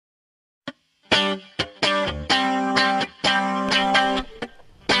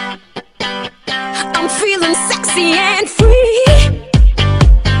I'm feeling sexy and free,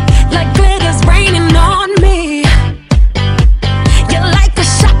 like glitter's raining on me. You're like a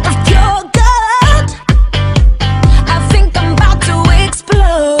shot of pure gold. I think I'm about to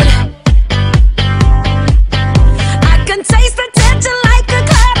explode. I can taste the tension like a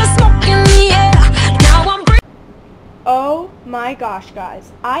cloud of smoke in the air. Now I'm Oh my gosh,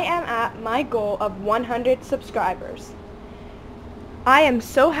 guys, I am at my goal of 100 subscribers. I am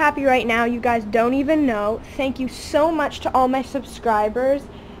so happy right now, you guys don't even know. Thank you so much to all my subscribers.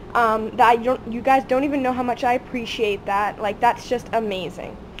 You guys don't even know how much I appreciate that. Like, that's just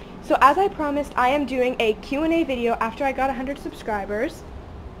amazing. So as I promised, I am doing a Q&A video after I got 100 subscribers.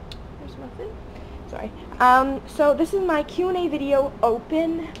 There's nothing. Sorry. So this is my Q&A video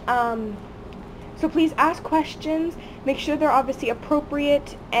open. So please ask questions. Make sure they're obviously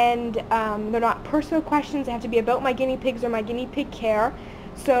appropriate and they're not personal questions. They have to be about my guinea pigs or my guinea pig care.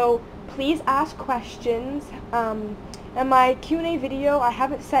 So please ask questions. In my Q&A video, I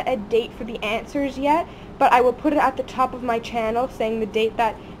haven't set a date for the answers yet, but I will put it at the top of my channel saying the date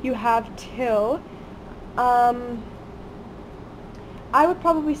that you have till. I would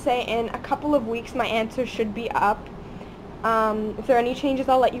probably say in a couple of weeks my answers should be up. If there are any changes,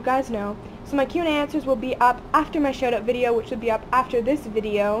 I'll let you guys know. So my Q&A answers will be up after my shoutout video, which will be up after this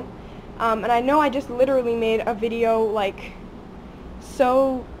video. And I know I just literally made a video like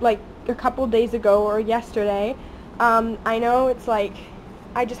a couple days ago or yesterday. I know it's like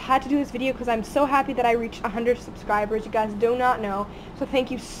I just had to do this video because I'm so happy that I reached 100 subscribers. You guys do not know. So thank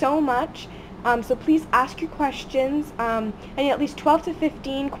you so much. So please ask your questions. I need at least 12 to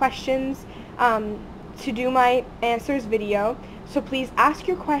 15 questions to do my answers video. So please ask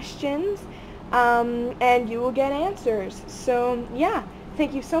your questions, and you will get answers. So yeah,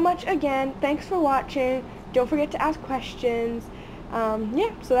 thank you so much again. Thanks for watching. Don't forget to ask questions.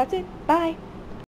 Yeah, so that's it. Bye.